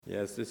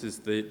Yes, this is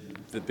the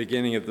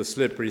beginning of the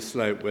slippery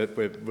slope.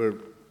 We're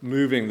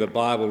moving the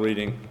Bible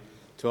reading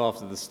to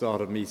after the start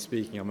of me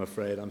speaking, I'm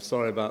afraid. I'm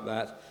sorry about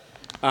that.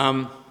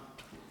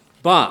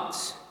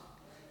 But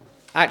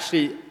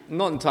actually,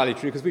 not entirely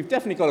true, because we've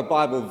definitely got a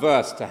Bible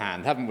verse to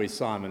hand, haven't we,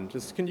 Simon?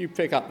 Just can you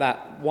pick up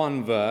that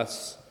one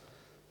verse?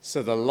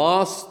 So the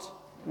last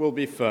will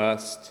be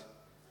first,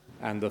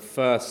 and the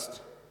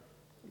first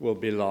will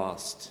be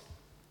last.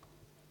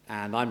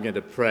 And I'm going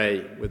to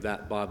pray with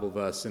that Bible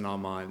verse in our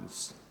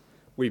minds.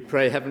 We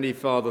pray, Heavenly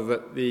Father,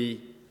 that the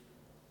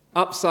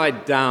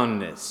upside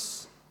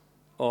downness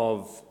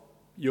of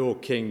your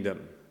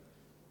kingdom,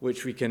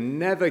 which we can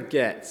never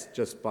get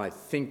just by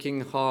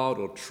thinking hard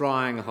or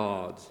trying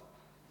hard,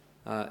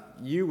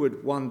 you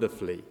would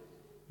wonderfully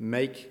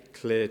make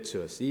clear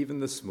to us, even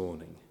this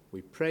morning.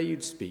 We pray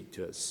you'd speak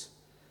to us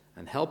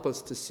and help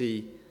us to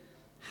see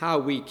how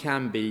we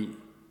can be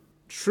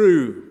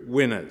true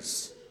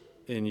winners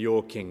in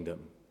your kingdom.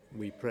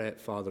 We pray it,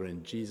 Father,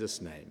 in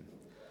Jesus' name.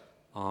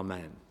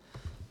 Amen.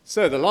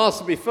 So the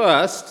last will be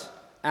first,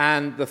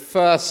 and the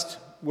first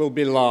will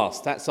be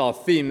last. That's our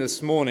theme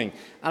this morning.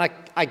 And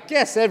I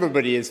guess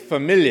everybody is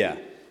familiar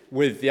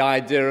with the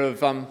idea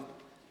of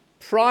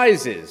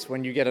prizes.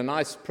 When you get a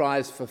nice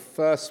prize for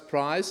first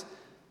prize,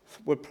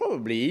 we're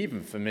probably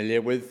even familiar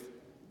with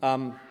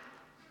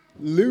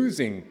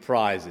losing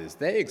prizes.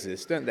 They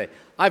exist, don't they?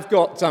 I've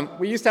got,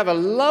 we used to have a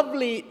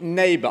lovely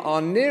neighbour.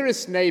 Our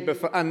nearest neighbour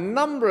for a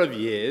number of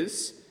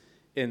years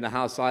in the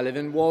house I live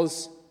in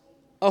was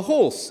a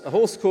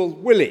horse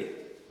called Willie.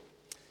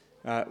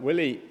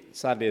 Willie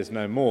sadly is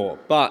no more,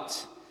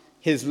 but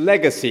his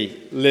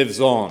legacy lives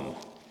on.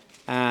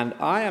 And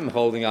I am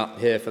holding up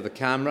here for the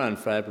camera and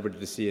for everybody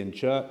to see in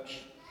church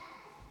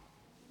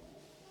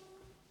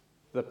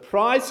the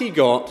prize he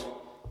got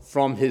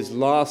from his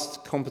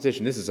last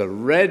competition. This is a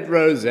red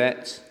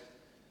rosette.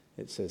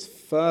 It says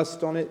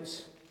first on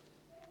it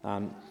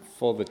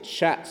for the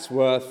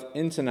Chatsworth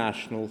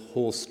International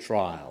Horse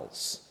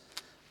Trials.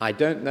 I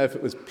don't know if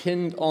it was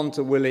pinned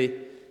onto Willie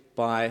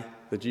by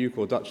the Duke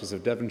or Duchess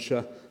of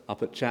Devonshire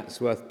up at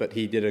Chatsworth, but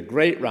he did a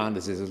great round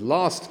as his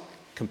last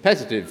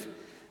competitive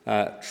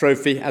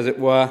trophy, as it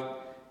were.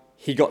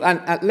 He got,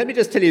 and let me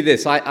just tell you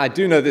this, I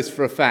do know this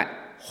for a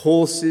fact,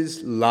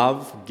 horses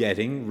love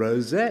getting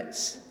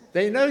rosettes.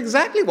 They know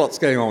exactly what's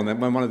going on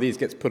when one of these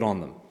gets put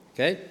on them.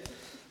 Okay?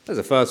 There's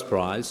a first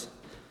prize.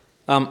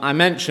 I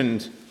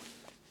mentioned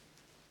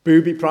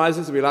booby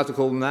prizes, are we allowed to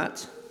call them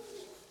that?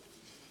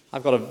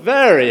 I've got a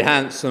very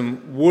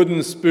handsome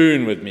wooden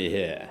spoon with me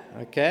here,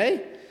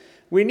 okay?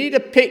 We need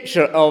a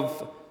picture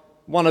of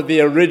one of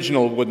the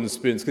original wooden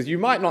spoons, because you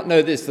might not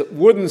know this, that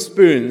wooden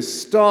spoons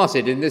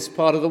started in this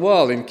part of the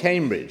world, in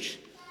Cambridge.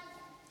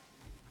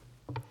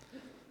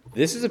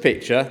 This is a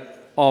picture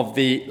of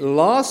the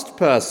last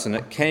person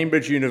at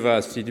Cambridge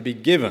University to be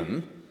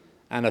given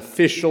an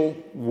official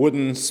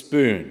wooden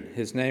spoon.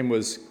 His name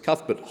was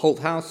Cuthbert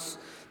Holthouse.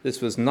 This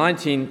was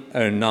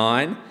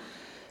 1909.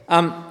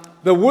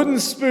 The wooden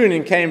spoon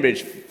in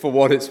Cambridge, for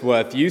what it's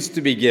worth, used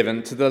to be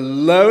given to the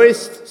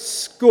lowest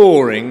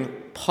scoring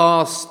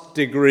pass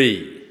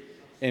degree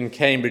in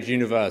Cambridge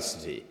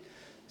University.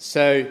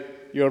 So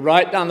you're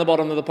right down the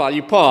bottom of the pile.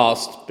 You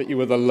passed, but you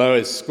were the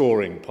lowest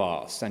scoring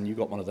pass, and you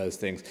got one of those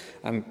things.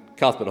 And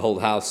Cuthbert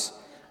Holthouse,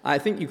 I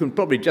think you can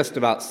probably just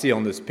about see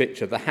on this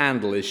picture, the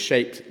handle is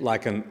shaped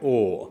like an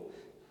oar,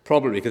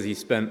 probably because he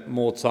spent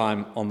more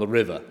time on the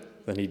river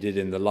than he did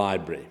in the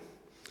library.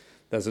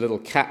 There's a little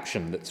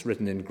caption that's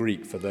written in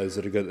Greek for those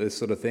that are good at this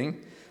sort of thing.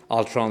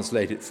 I'll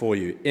translate it for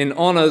you. In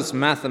honours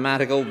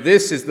mathematical,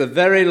 this is the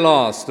very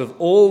last of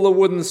all the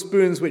wooden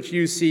spoons which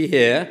you see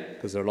here,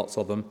 because there are lots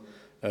of them.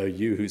 Oh,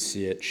 you who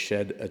see it,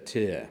 shed a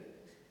tear.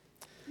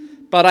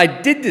 But I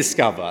did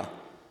discover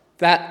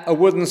that a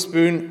wooden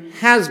spoon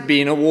has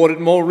been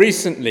awarded more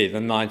recently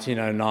than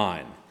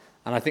 1909.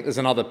 And I think there's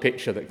another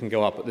picture that can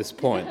go up at this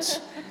point.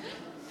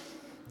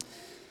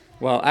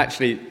 Well,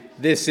 actually,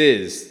 this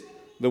is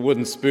the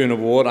Wooden Spoon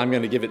Award. I'm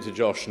going to give it to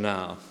Josh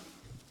now.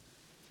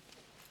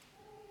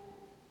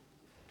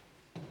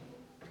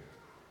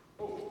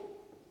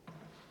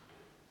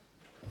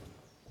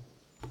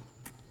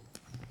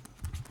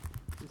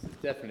 This is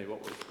definitely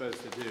what we're supposed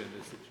to do in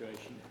this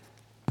situation.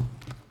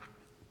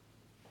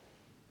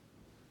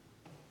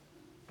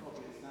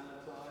 Probably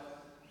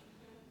sanitize.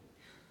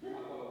 I've got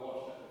to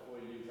wash that before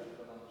you use that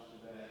for lunch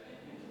today.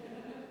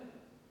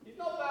 He's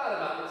not bad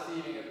about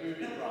receiving a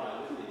booby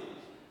prize, is he?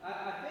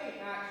 I think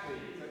actually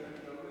he's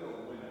a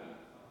real winner.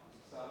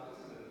 So I'm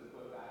just going to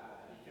put that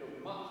there. He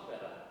feels much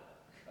better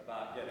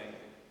about getting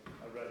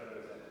a red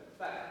rosette. In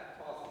fact,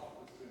 pass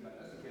the spoon back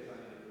just in case I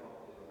need it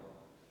properly.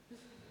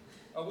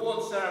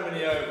 Award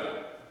ceremony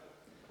over.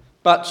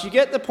 But you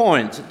get the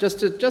point, just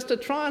to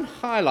try and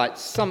highlight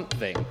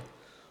something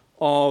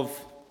of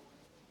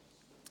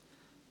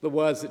the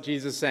words that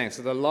Jesus is saying.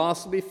 So the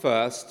last will be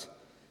first,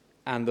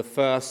 and the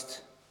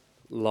first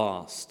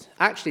last.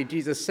 Actually,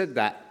 Jesus said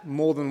that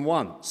more than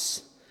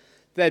once.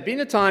 There had been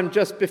a time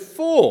just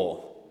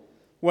before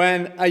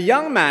when a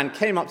young man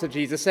came up to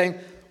Jesus saying,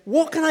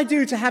 what can I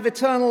do to have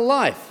eternal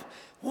life?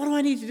 What do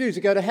I need to do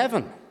to go to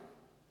heaven?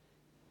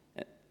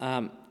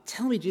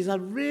 Tell me, Jesus, I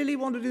really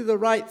want to do the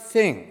right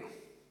thing.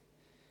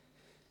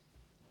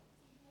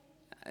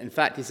 In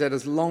fact, he said,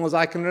 as long as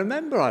I can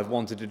remember, I've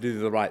wanted to do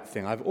the right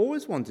thing. I've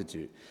always wanted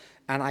to.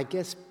 And I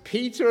guess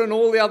Peter and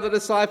all the other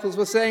disciples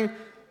were saying,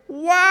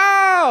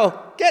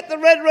 wow, get the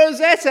red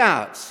rosette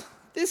out.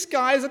 This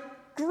guy is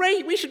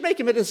great. We should make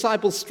him a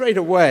disciple straight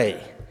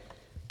away.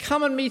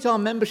 Come and meet our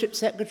membership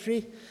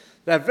secretary.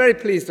 They're very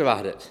pleased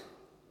about it.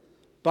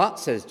 But,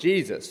 says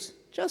Jesus,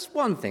 just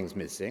one thing's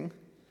missing.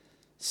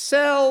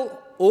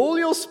 Sell all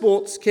your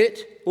sports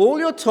kit, all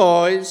your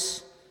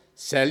toys,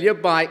 sell your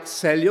bike,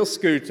 sell your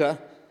scooter,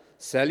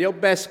 sell your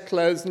best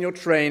clothes and your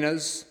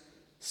trainers,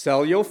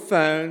 sell your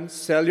phone,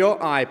 sell your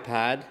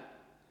iPad.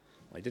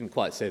 Well, he didn't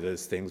quite say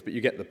those things, but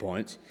you get the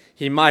point.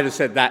 He might have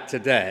said that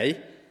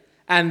today.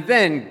 And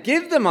then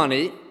give the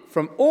money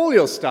from all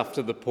your stuff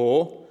to the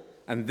poor,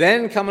 and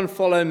then come and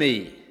follow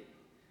me.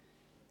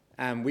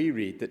 And we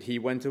read that he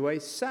went away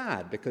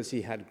sad because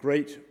he had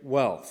great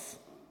wealth.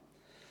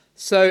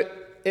 So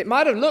it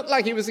might have looked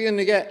like he was going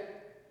to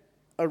get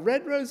a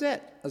red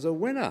rosette as a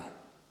winner.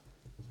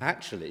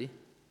 Actually,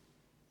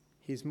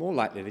 he's more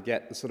likely to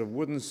get the sort of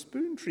wooden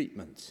spoon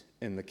treatment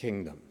in the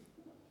kingdom,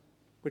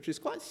 which is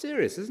quite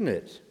serious, isn't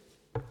it?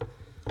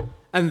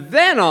 And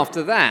then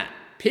after that,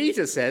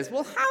 Peter says,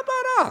 well, how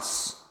about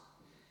us?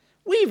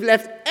 We've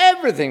left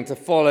everything to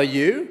follow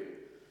you.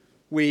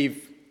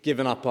 We've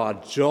given up our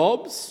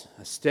jobs,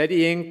 a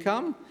steady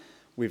income.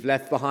 We've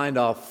left behind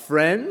our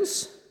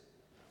friends.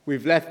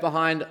 We've left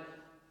behind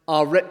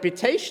our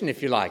reputation,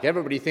 if you like.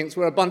 Everybody thinks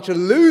we're a bunch of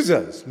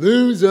losers.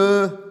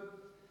 Loser.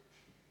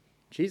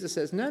 Jesus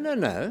says, no.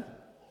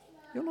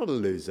 You're not a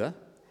loser.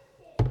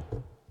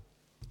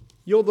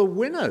 You're the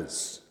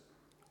winners.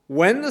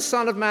 When the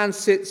Son of Man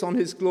sits on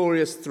his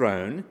glorious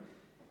throne,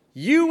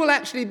 you will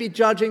actually be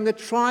judging the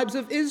tribes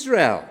of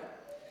Israel.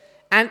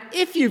 And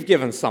if you've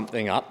given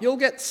something up, you'll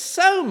get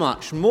so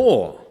much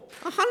more,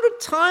 100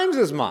 times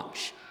as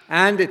much,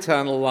 and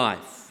eternal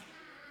life.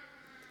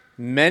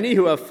 Many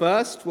who are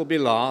first will be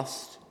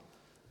last,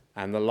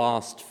 and the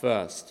last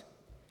first.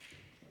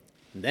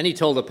 And then he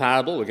told a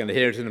parable, we're going to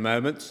hear it in a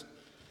moment,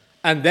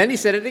 and then he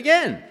said it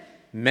again.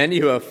 Many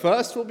who are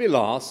first will be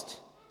last,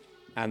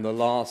 and the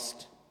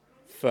last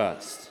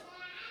first.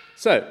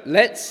 So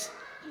let's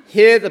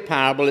hear the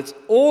parable. It's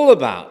all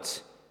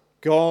about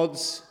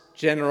God's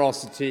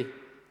generosity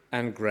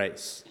and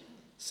grace.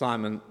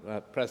 Simon,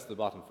 press the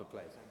button for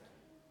play.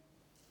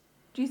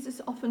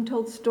 Jesus often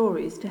told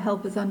stories to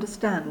help us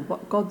understand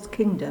what God's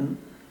kingdom,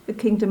 the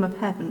kingdom of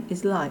heaven,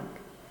 is like.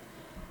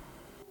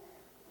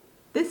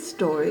 This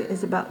story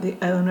is about the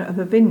owner of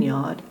a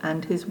vineyard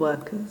and his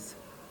workers.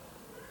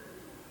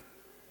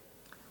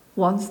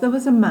 Once there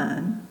was a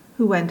man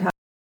who went out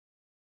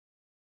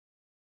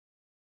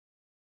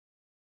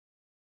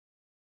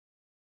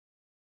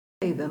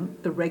to pay them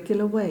the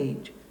regular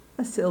wage,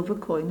 a silver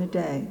coin a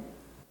day,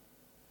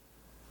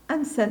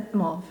 and sent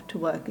them off to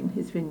work in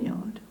his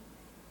vineyard.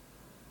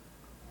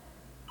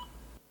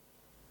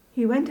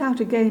 He went out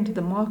again to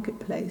the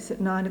marketplace at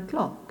 9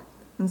 o'clock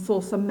and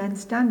saw some men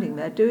standing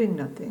there doing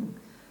nothing.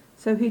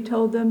 So he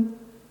told them,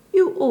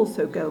 "You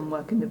also go and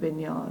work in the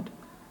vineyard,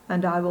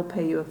 and I will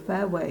pay you a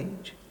fair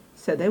wage."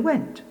 So they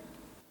went.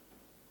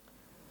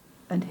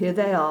 And here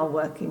they are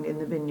working in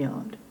the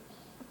vineyard.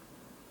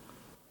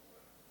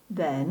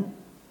 Then,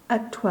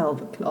 at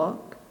 12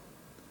 o'clock,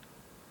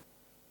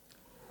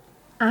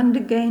 and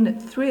again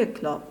at 3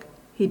 o'clock,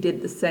 he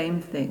did the same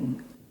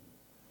thing.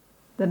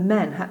 The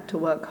men had to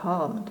work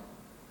hard.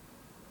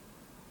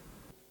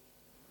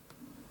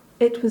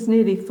 It was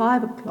nearly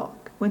 5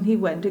 o'clock when he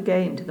went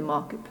again to the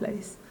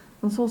marketplace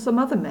and saw some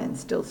other men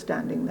still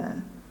standing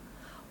there.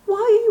 "Why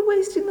are you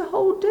wasting the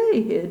whole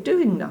day here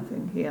doing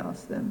nothing?" he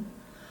asked them.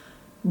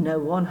 "No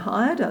one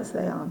hired us,"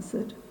 they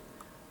answered.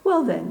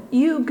 "Well then,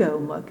 you go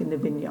and work in the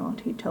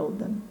vineyard," he told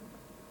them.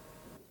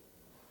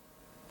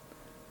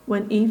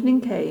 When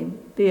evening came,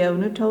 the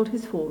owner told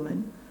his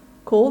foreman,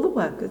 "Call the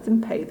workers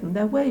and pay them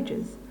their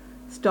wages,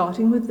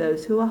 starting with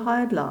those who were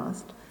hired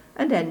last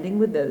and ending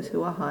with those who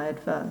were hired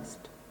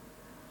first."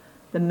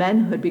 The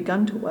men who had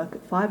begun to work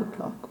at 5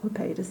 o'clock were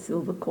paid a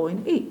silver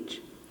coin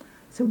each.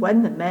 So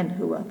when the men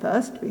who were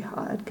first to be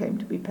hired came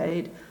to be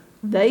paid,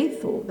 they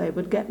thought they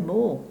would get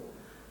more,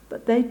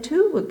 but they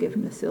too were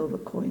given a silver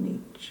coin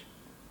each.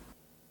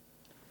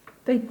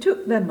 They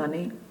took their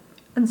money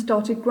and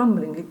started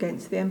grumbling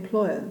against the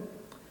employer.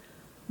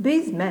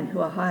 "These men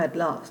who are hired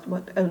last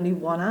worked only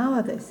 1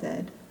 hour," they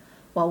said,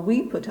 "while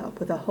we put up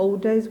with a whole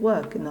day's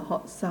work in the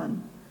hot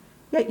sun.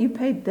 Yet you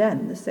paid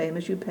them the same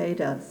as you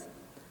paid us."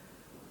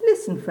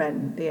 "Listen,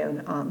 friend," the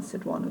owner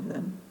answered one of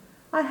them,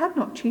 "I have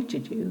not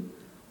cheated you.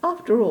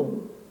 After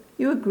all,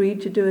 you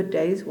agreed to do a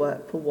day's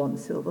work for 1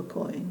 silver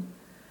coin.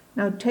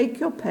 Now take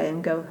your pay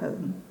and go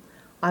home.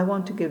 I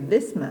want to give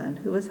this man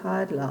who was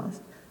hired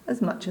last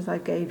as much as I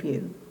gave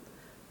you.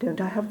 Don't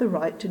I have the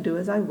right to do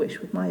as I wish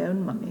with my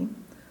own money?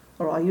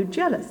 Or are you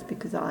jealous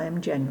because I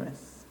am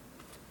generous?"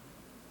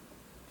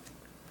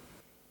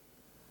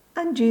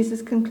 And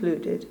Jesus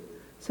concluded,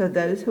 "So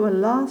those who are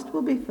last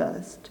will be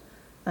first,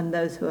 and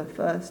those who are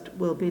first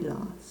will be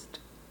last."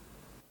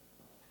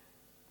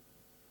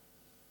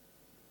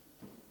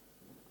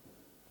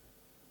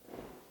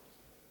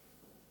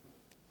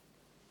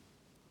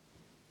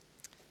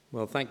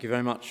 Well, thank you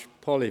very much,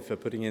 Polly, for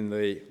putting in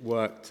the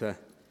work to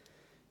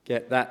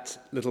get that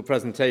little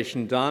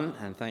presentation done.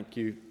 And thank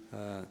you,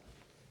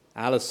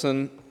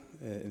 Alison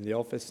in the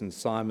office, and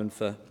Simon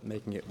for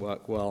making it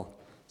work well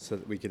so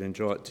that we could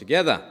enjoy it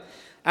together.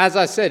 As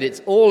I said,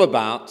 it's all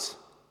about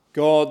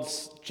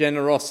God's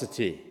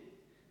generosity,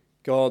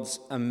 God's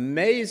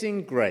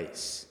amazing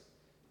grace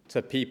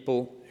to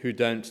people who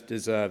don't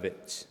deserve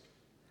it.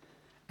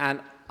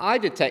 And I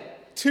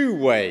detect two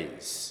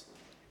ways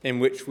in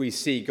which we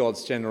see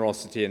God's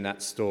generosity in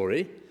that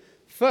story.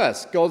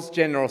 First, God's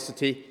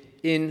generosity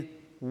in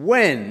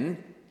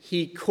when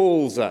he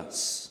calls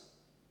us.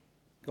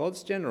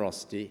 God's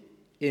generosity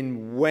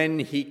in when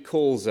he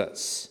calls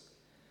us.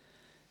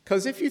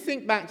 Because if you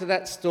think back to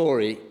that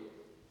story,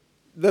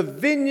 the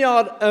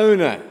vineyard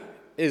owner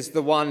is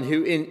the one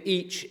who in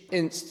each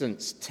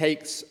instance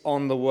takes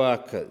on the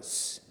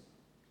workers.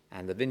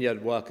 And the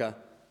vineyard worker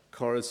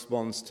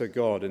corresponds to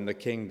God in the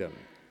kingdom.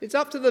 It's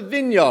up to the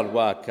vineyard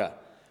worker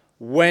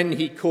when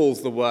he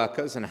calls the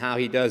workers and how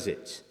he does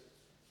it.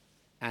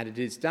 And it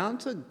is down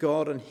to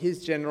God and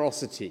his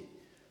generosity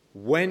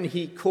when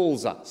he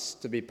calls us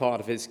to be part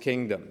of his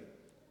kingdom.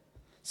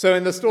 So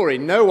in the story,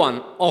 no one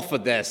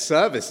offered their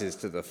services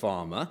to the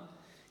farmer.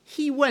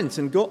 He went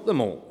and got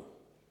them all.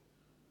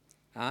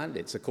 And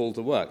it's a call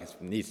to work.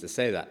 It needs to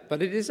say that.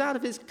 But it is out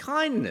of his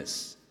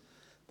kindness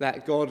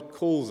that God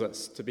calls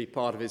us to be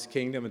part of his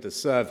kingdom and to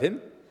serve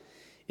him.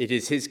 It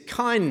is his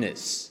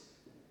kindness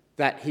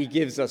that he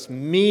gives us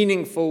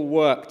meaningful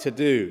work to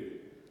do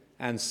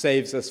and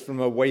saves us from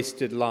a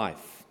wasted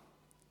life.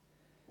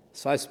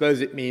 So I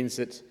suppose it means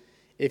that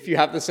if you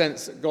have the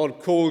sense that God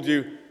called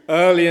you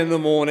early in the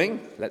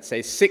morning, let's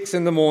say 6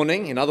 in the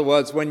morning, in other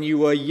words, when you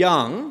were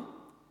young,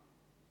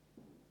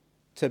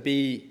 to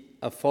be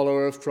a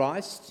follower of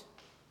Christ,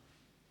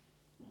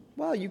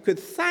 well, you could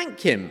thank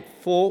him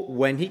for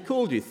when he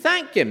called you.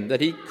 Thank him that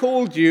he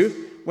called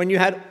you when you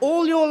had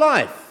all your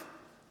life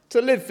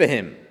to live for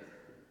him.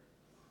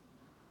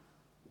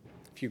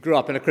 If you grew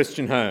up in a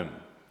Christian home,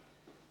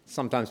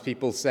 sometimes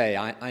people say,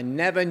 I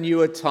never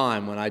knew a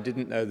time when I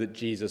didn't know that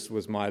Jesus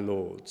was my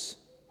Lord.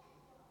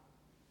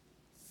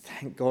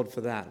 Thank God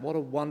for that. What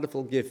a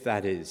wonderful gift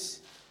that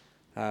is.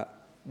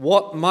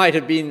 What might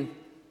have been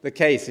the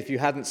case if you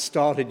hadn't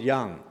started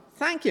young?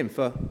 Thank him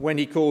for when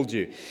he called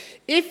you.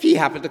 If he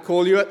happened to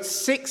call you at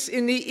 6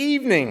 in the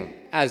evening,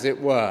 as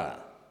it were,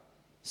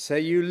 so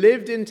you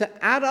lived into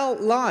adult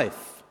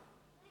life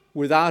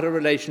without a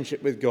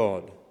relationship with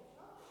God,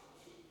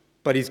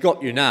 but he's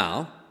got you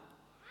now,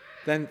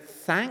 then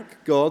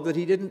thank God that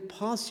he didn't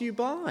pass you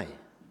by.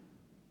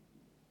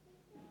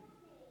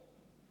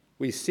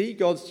 We see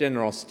God's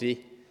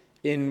generosity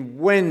in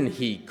when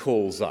he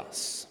calls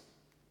us.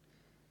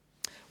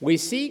 We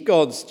see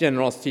God's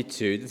generosity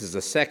too, this is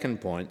the second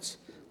point,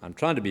 I'm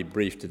trying to be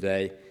brief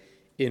today,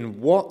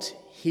 in what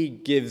he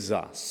gives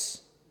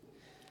us.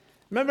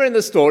 Remember in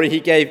the story,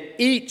 he gave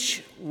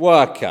each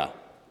worker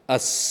a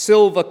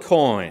silver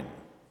coin.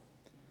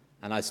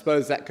 And I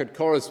suppose that could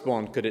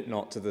correspond, could it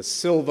not, to the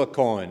silver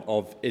coin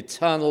of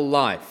eternal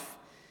life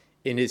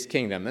in his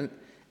kingdom. And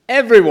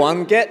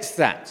everyone gets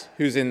that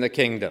who's in the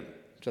kingdom,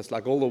 just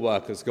like all the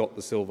workers got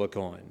the silver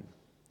coin.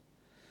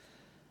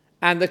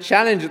 And the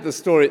challenge of the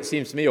story, it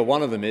seems to me, or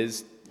one of them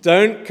is,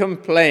 don't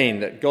complain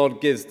that God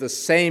gives the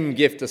same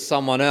gift to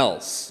someone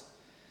else.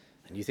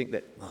 And you think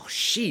that, well,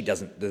 she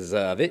doesn't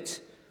deserve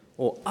it,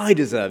 or I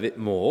deserve it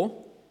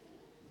more.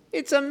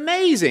 It's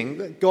amazing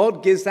that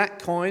God gives that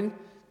coin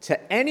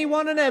to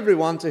anyone and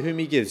everyone to whom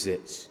he gives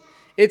it.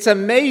 It's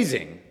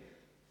amazing,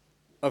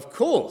 of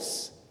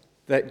course,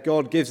 that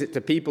God gives it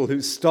to people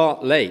who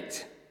start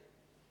late.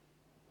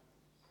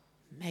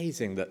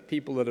 Amazing that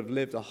people that have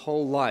lived a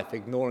whole life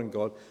ignoring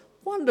God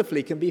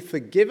wonderfully can be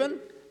forgiven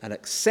and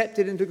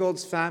accepted into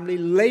God's family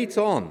late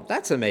on.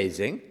 That's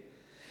amazing.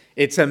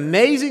 It's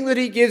amazing that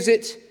he gives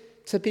it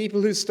to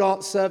people who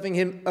start serving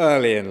him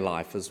early in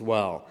life as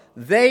well.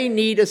 They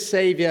need a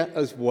savior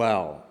as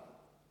well.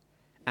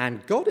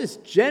 And God is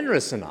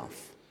generous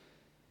enough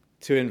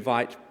to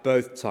invite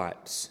both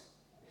types.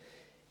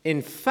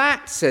 In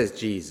fact, says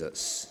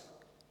Jesus,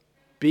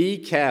 be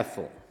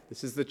careful.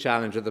 This is the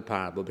challenge of the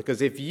parable,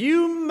 because if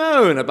you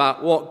moan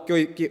about what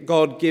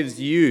God gives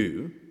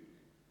you,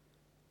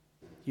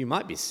 you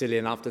might be silly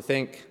enough to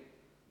think,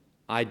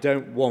 I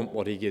don't want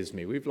what he gives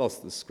me. We've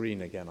lost the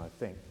screen again, I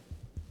think.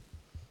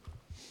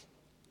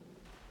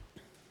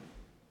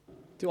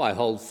 Do I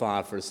hold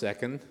fire for a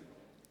second?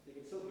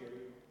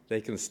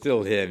 They can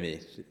still hear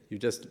me. You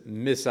just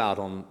miss out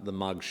on the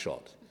mug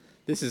shot.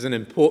 This is an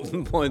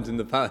important point in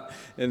the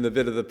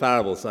bit of the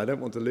parable, so I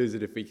don't want to lose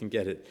it if we can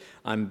get it.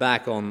 I'm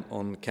back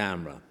on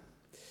camera.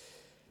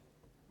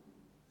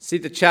 See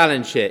the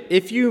challenge here.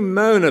 If you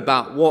moan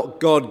about what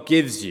God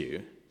gives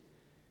you,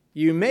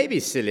 you may be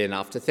silly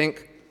enough to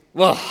think,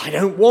 Well, I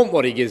don't want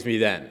what he gives me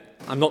then.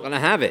 I'm not going to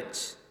have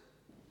it.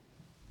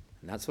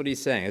 And that's what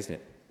he's saying, isn't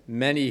it?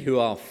 Many who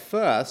are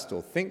first,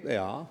 or think they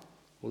are,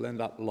 will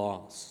end up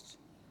last.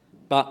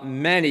 But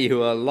many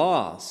who are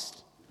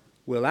last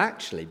will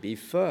actually be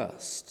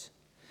first.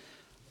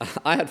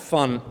 I had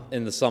fun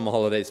in the summer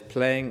holidays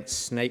playing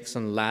Snakes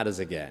and Ladders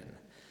again.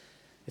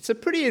 It's a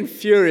pretty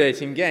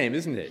infuriating game,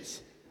 isn't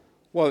it?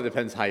 Well, it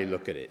depends how you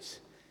look at it.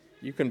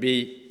 You can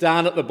be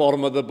down at the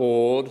bottom of the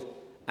board,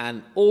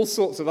 and all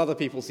sorts of other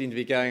people seem to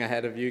be going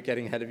ahead of you,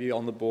 getting ahead of you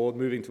on the board,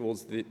 moving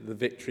towards the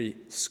victory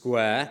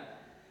square.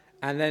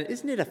 And then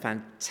isn't it a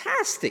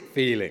fantastic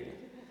feeling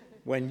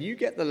when you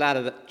get the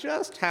ladder that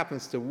just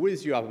happens to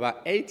whiz you up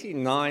about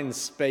 89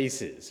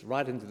 spaces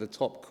right into the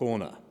top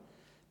corner,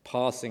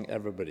 passing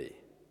everybody?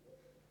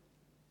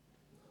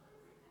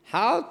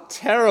 How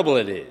terrible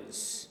it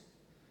is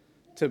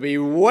to be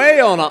way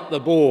on up the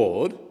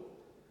board,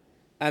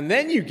 and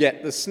then you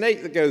get the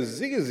snake that goes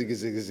zig, zig,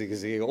 zig, zig,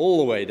 zig, all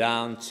the way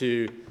down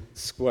to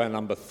square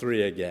number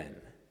 3 again.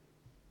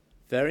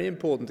 Very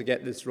important to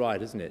get this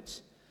right, isn't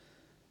it?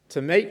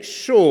 To make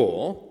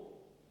sure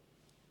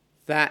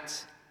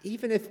that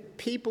even if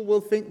people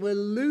will think we're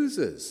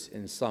losers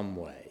in some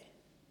way,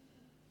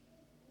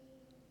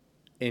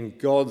 in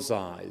God's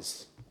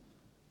eyes,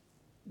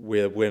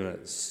 we're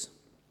winners.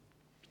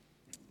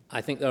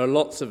 I think there are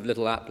lots of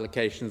little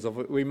applications of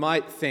it. We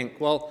might think,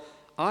 well,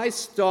 I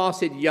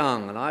started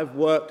young and I've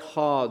worked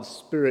hard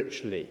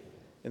spiritually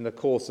in the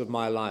course of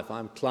my life.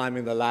 I'm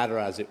climbing the ladder,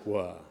 as it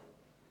were.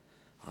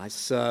 I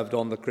served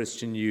on the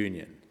Christian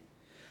Union.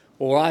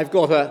 Or I've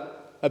got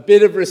a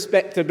bit of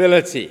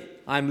respectability.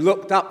 I'm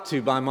looked up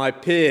to by my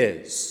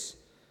peers.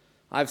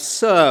 I've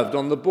served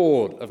on the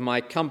board of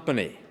my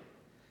company.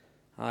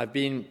 I've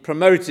been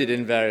promoted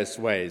in various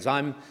ways.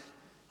 I've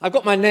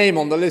got my name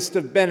on the list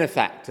of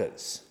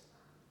benefactors.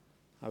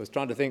 I was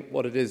trying to think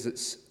what it is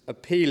that's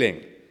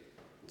appealing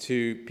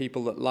to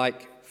people that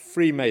like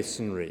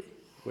Freemasonry,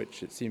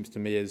 which it seems to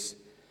me is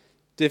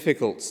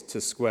difficult to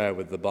square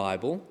with the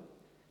Bible.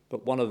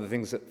 But one of the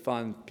things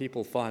that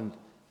people find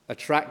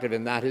attractive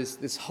in that is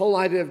this whole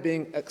idea of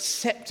being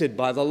accepted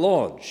by the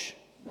lodge.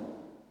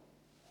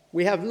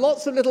 We have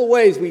lots of little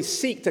ways we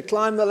seek to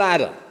climb the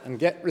ladder and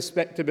get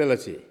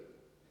respectability.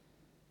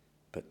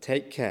 But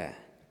take care,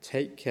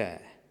 take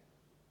care.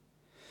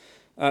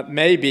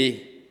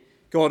 Maybe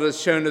God has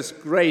shown us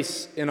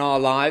grace in our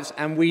lives,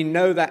 and we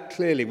know that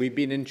clearly. We've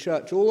been in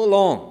church all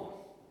along.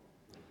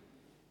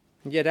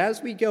 And yet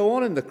as we go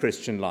on in the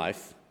Christian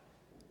life,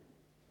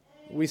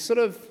 we sort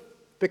of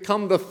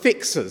become the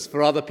fixers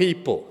for other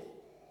people.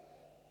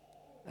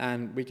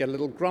 And we get a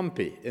little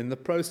grumpy in the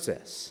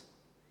process.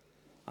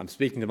 I'm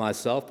speaking to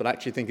myself, but I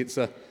actually think it's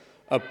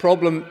a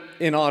problem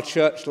in our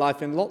church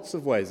life in lots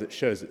of ways that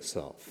shows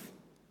itself.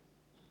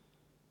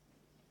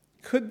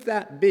 Could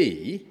that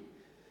be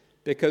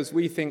because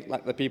we think,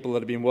 like the people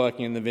that have been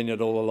working in the vineyard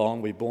all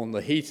along, we've borne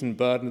the heat and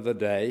burden of the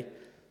day,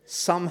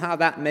 somehow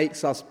that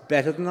makes us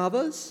better than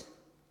others?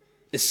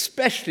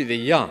 Especially the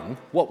young,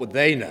 what would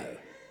they know?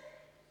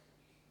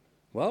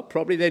 Well,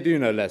 probably they do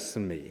know less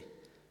than me.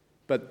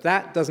 But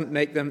that doesn't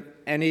make them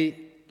any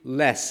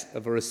less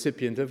of a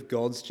recipient of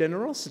God's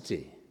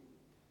generosity.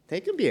 They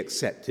can be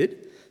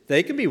accepted.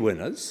 They can be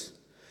winners.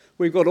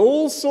 We've got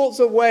all sorts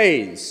of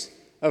ways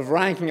of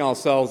ranking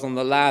ourselves on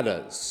the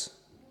ladders.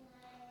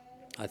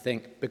 I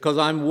think because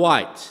I'm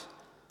white,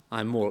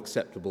 I'm more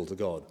acceptable to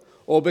God.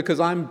 Or because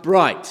I'm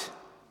bright,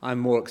 I'm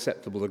more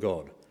acceptable to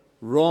God.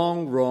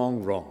 Wrong,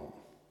 wrong, wrong.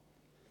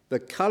 The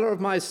color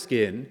of my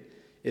skin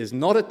is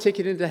not a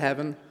ticket into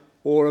heaven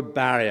or a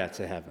barrier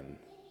to heaven.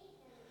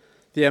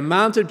 The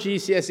amount of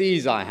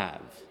GCSEs I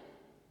have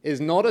is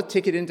not a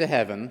ticket into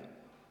heaven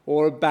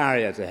or a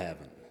barrier to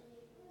heaven.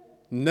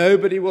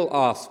 Nobody will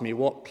ask me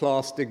what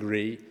class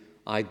degree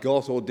I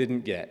got or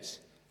didn't get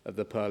at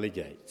the pearly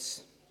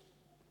gates.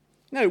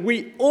 No,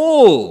 we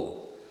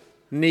all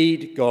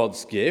need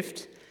God's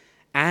gift,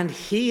 and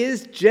He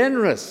is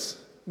generous.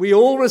 We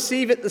all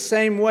receive it the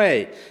same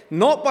way,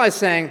 not by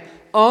saying,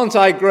 "Aren't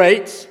I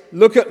great?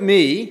 Look at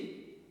me,"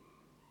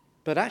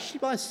 but actually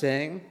by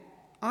saying,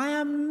 "I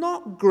am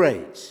not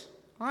great.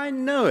 I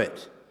know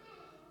it.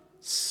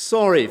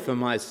 Sorry for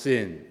my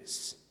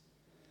sins.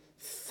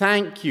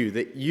 Thank you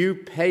that you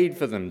paid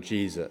for them,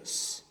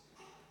 Jesus.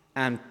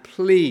 And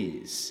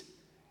please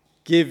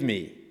give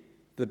me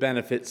the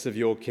benefits of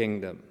your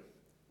kingdom."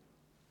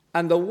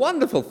 And the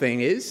wonderful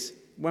thing is,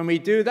 when we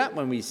do that,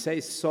 when we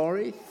say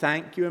sorry,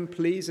 thank you, and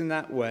please in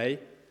that way,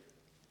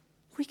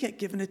 we get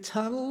given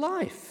eternal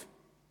life.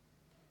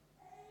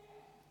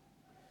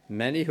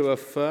 Many who are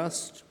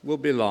first will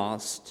be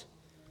last,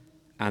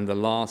 and the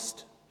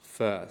last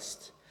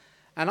first.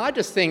 And I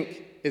just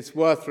think it's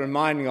worth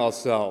reminding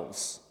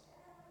ourselves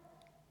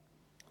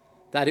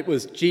that it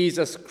was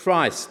Jesus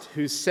Christ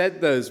who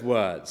said those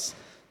words.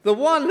 The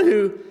one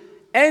who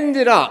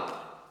ended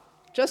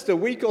up, just a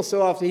week or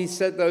so after he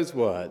said those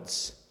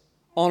words,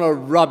 on a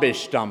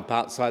rubbish dump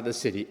outside the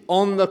city,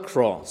 on the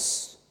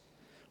cross,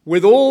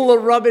 with all the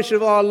rubbish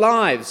of our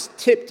lives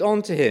tipped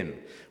onto him,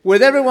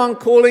 with everyone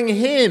calling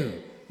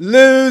him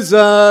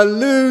Loser,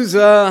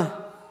 loser.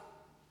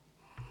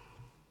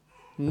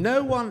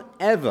 No one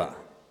ever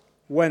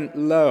went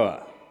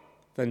lower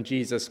than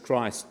Jesus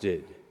Christ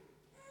did.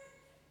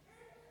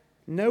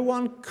 No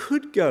one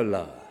could go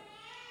lower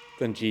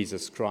than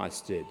Jesus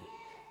Christ did.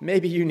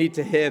 Maybe you need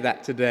to hear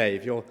that today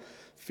if you're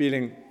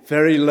feeling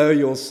very low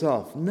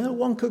yourself. No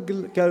one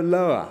could go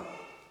lower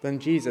than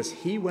Jesus.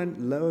 He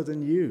went lower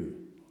than you.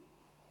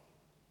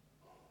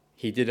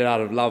 He did it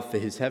out of love for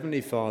his heavenly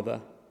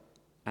Father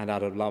and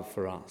out of love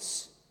for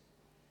us.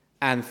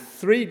 And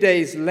 3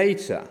 days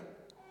later,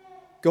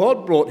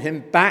 God brought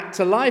him back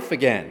to life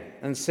again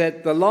and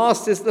said, the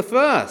last is the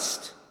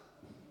first.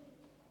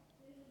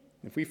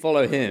 If we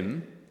follow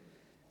him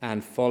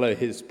and follow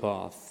his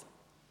path,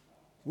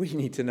 we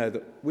need to know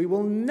that we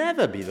will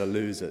never be the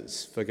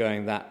losers for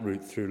going that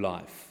route through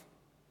life.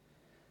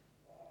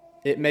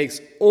 It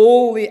makes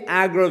all the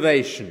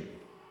aggravation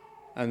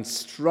and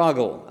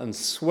struggle and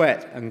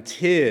sweat and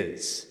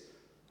tears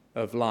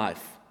of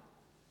life,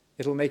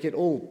 it'll make it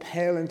all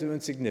pale into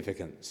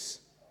insignificance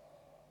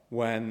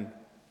when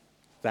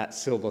that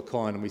silver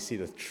coin, and we see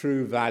the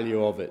true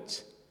value of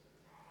it,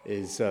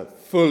 is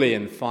fully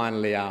and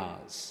finally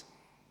ours.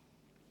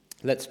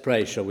 Let's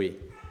pray, shall we,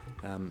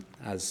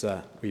 as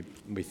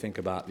we think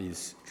about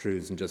these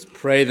truths and just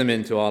pray them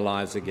into our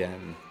lives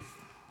again.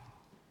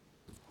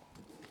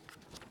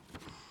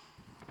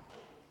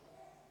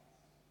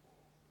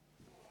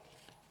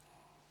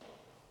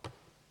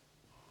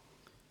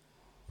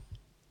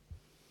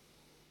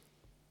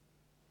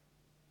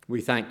 We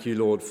thank you,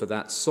 Lord, for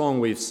that song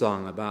we've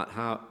sung about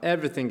how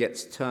everything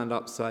gets turned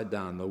upside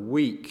down. The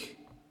weak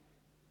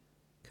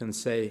can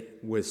say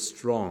we're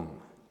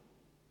strong.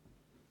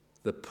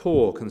 The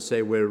poor can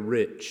say we're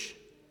rich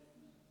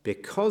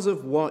because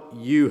of what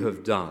you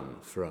have done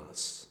for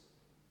us.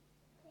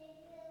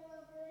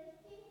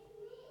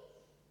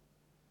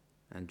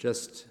 And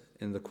just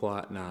in the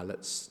quiet now,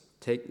 let's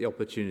take the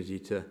opportunity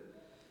to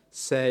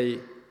say,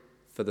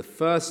 for the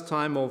first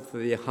time or for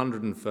the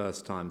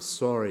 101st time,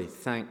 sorry,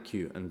 thank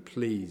you, and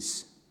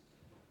please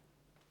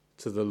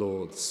to the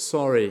Lord.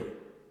 Sorry,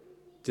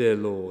 dear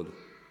Lord,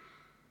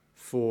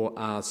 for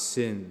our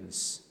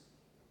sins.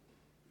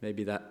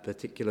 Maybe that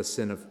particular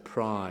sin of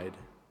pride.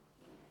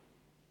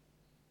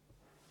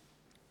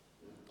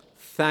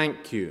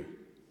 Thank you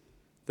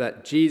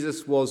that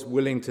Jesus was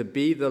willing to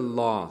be the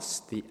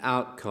last, the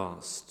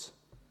outcast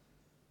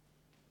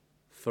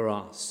for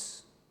us.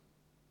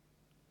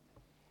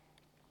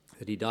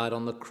 That he died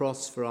on the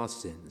cross for our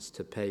sins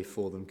to pay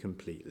for them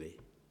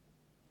completely.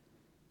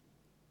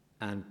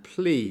 And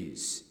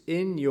please,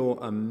 in your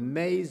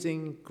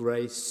amazing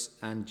grace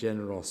and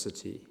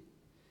generosity,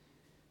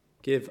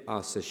 give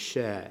us a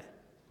share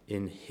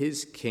in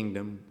his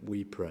kingdom,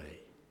 we pray.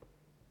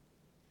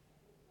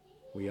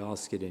 We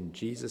ask it in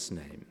Jesus'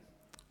 name.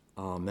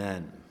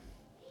 Amen.